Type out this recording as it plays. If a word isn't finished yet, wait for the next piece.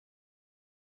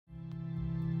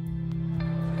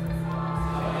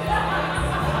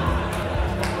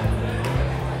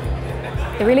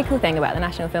The really cool thing about the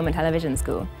National Film and Television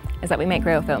School is that we make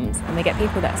real films and we get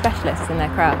people that are specialists in their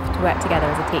craft to work together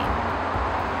as a team.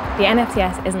 The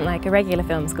NFTS isn't like a regular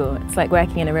film school, it's like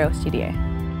working in a real studio.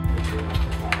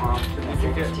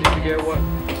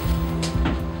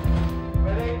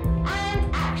 Ready?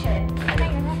 And action!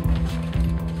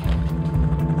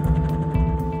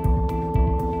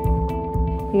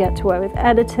 You get to work with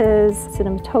editors,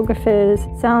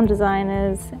 cinematographers, sound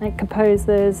designers, and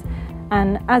composers.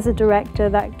 And as a director,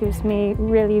 that gives me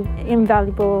really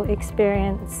invaluable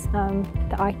experience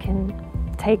that I can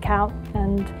take out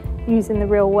and use in the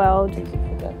real world.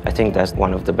 I think that's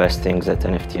one of the best things at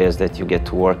NFTS, that you get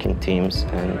to work in teams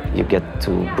and you get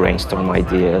to brainstorm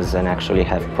ideas and actually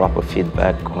have proper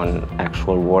feedback on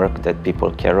actual work that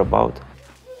people care about.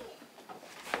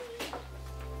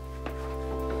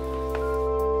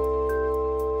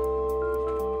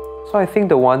 So I think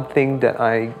the one thing that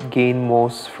I gain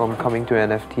most from coming to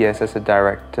NFTS as a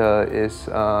director is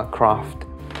craft.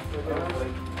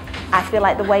 I feel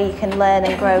like the way you can learn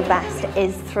and grow best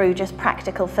is through just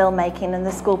practical filmmaking, and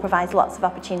the school provides lots of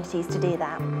opportunities to do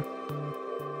that.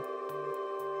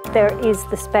 There is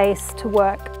the space to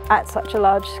work at such a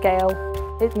large scale.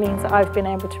 It means that I've been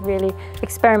able to really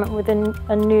experiment with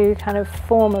a new kind of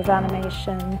form of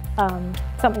animation,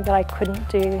 something that I couldn't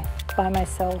do by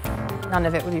myself. None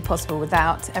of it would be possible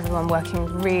without everyone working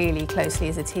really closely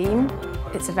as a team.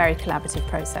 It's a very collaborative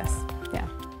process, yeah.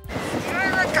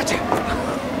 Gotcha!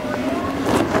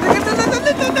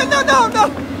 No!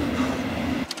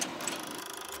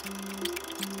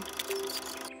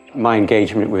 My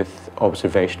engagement with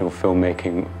observational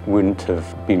filmmaking wouldn't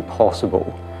have been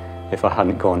possible if I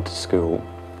hadn't gone to school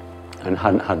and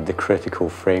hadn't had the critical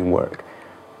framework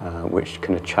which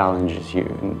kind of challenges you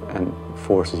and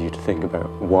forces you to think about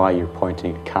why you're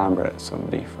pointing a camera at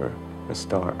somebody for a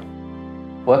start.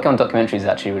 Working on documentaries is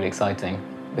actually really exciting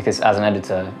because as an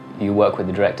editor you work with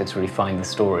the director to really find the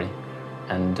story,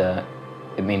 and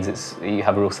it means you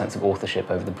have a real sense of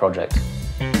authorship over the project.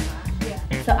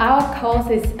 So our course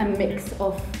is a mix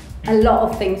of a lot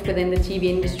of things within the TV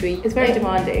industry. It's very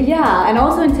demanding. Yeah, and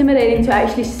also intimidating to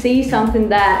actually see something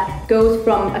that goes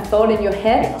from a thought in your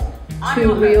head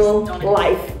to real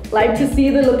life. Like to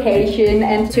see the location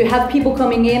and to have people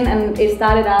coming in, and it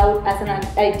started out as an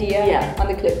idea on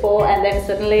the clipboard and then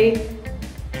suddenly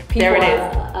people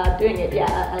are doing it.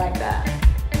 Yeah, I like that.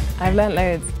 I've learnt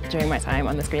loads during my time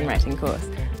on the screenwriting course.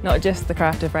 Not just the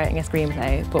craft of writing a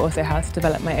screenplay, but also how to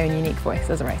develop my own unique voice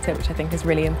as a writer, which I think is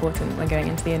really important when going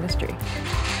into the industry.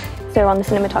 So on the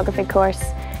cinematography course,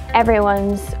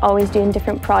 everyone's always doing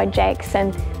different projects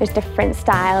and there's different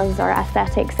styles or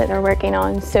aesthetics that they're working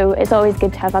on. So it's always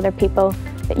good to have other people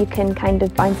that you can kind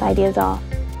of bounce ideas off.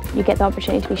 You get the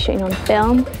opportunity to be shooting on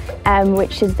film,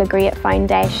 which is the great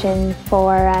foundation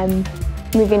for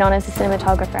moving on as a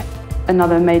cinematographer.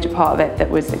 Another major part of it that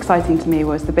was exciting to me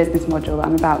was the business module that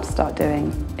I'm about to start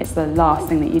doing. It's the last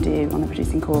thing that you do on the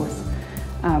producing course,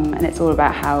 and it's all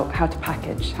about how to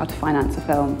package, how to finance a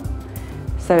film.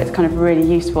 So it's kind of really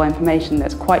useful information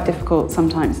that's quite difficult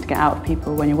sometimes to get out of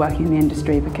people when you're working in the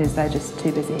industry because they're just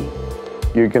too busy.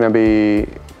 You're going to be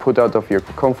put out of your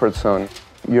comfort zone.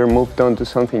 You're moved on to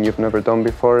something you've never done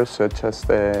before, such as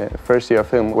the first year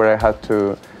film where I had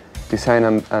to design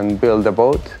and build a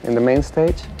boat in the main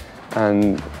stage.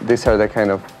 And these are the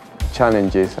kind of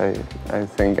challenges I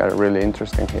think are really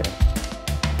interesting here.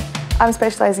 I'm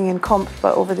specialising in comp,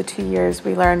 but over the 2 years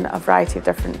we learn a variety of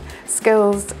different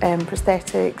skills,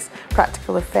 prosthetics,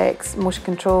 practical effects, motion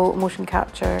control, motion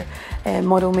capture,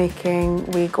 model making.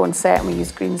 We go on set and we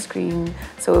use green screen,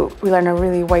 so we learn a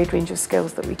really wide range of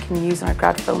skills that we can use in our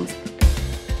grad films.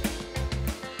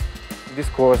 This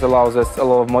course allows us a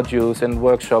lot of modules and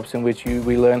workshops in which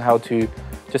we learn how to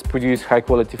just produce high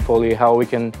quality Foley, how we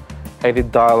can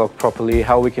edit dialogue properly,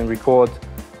 how we can record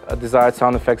desired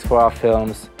sound effects for our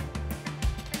films.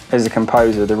 As a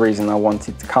composer, the reason I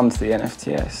wanted to come to the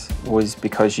NFTS was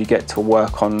because you get to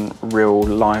work on real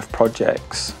live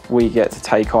projects. We get to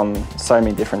take on so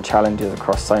many different challenges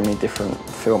across so many different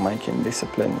filmmaking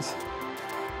disciplines.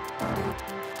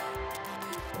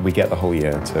 We get the whole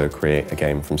year to create a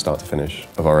game from start to finish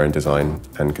of our own design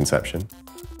and conception.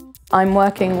 I'm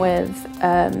working with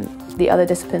the other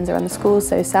disciplines around the school,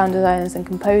 so sound designers and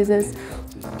composers.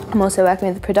 I'm also working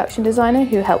with a production designer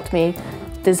who helped me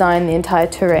design the entire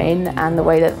terrain and the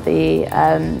way that the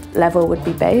level would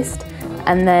be based.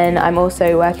 And then I'm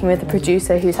also working with a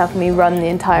producer who's helping me run the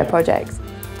entire project.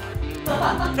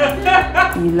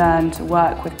 You learn to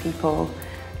work with people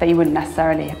that you wouldn't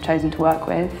necessarily have chosen to work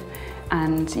with,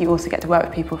 and you also get to work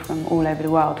with people from all over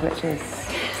the world, which is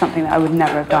something that I would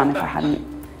never have done if I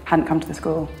hadn't come to the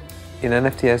school. In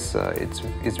NFTS,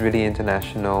 it's really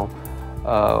international.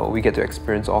 We get to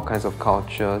experience all kinds of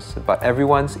cultures, but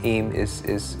everyone's aim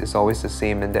is always the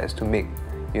same, and that's to make,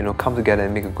 come together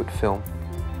and make a good film.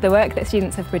 The work that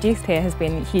students have produced here has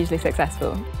been hugely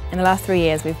successful. In the last 3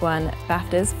 years, we've won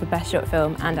BAFTAs for Best Short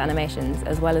Film and Animations,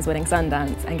 as well as winning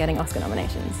Sundance and getting Oscar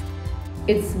nominations.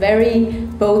 It's very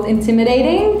both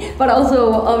intimidating, but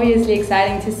also obviously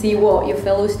exciting to see what your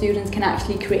fellow students can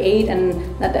actually create,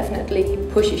 and that definitely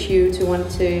pushes you to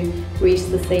want to reach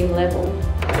the same level.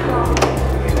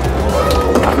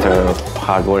 After a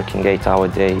hard-working 8-hour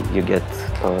day, you get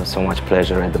so much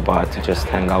pleasure at the bar to just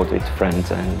hang out with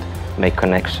friends and make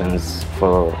connections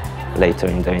for later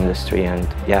in the industry. And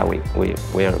yeah,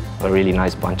 we're a really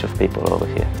nice bunch of people over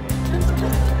here.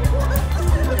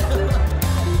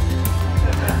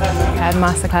 We had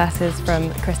masterclasses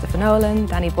from Christopher Nolan,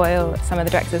 Danny Boyle, some of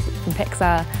the directors from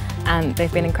Pixar, and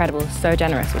they've been incredible, so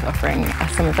generous with offering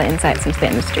us some of their insights into the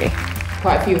industry.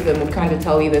 Quite a few of them will kind of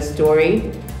tell you their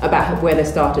story about where they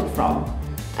started from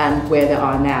and where they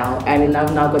are now, and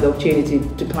I've now got the opportunity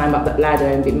to climb up that ladder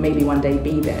and maybe one day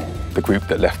be there. The group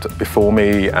that left before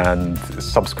me and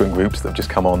subsequent groups that have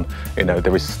just come on,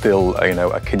 there is still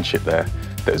a kinship there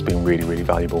that has been really, really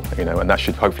valuable, and that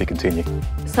should hopefully continue.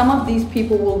 Some of these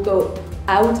people will go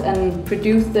out and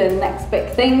produce the next big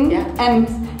thing, and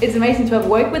it's amazing to have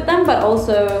worked with them, but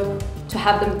also to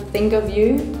have them think of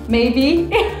you,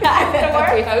 maybe,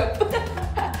 afterwards. We hope.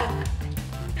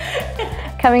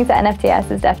 Coming to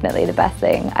NFTS is definitely the best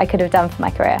thing I could have done for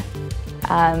my career.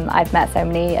 I've met so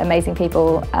many amazing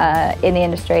people in the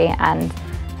industry, and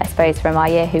I suppose from our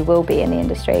year who will be in the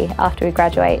industry after we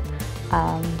graduate.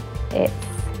 It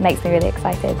makes me really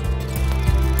excited.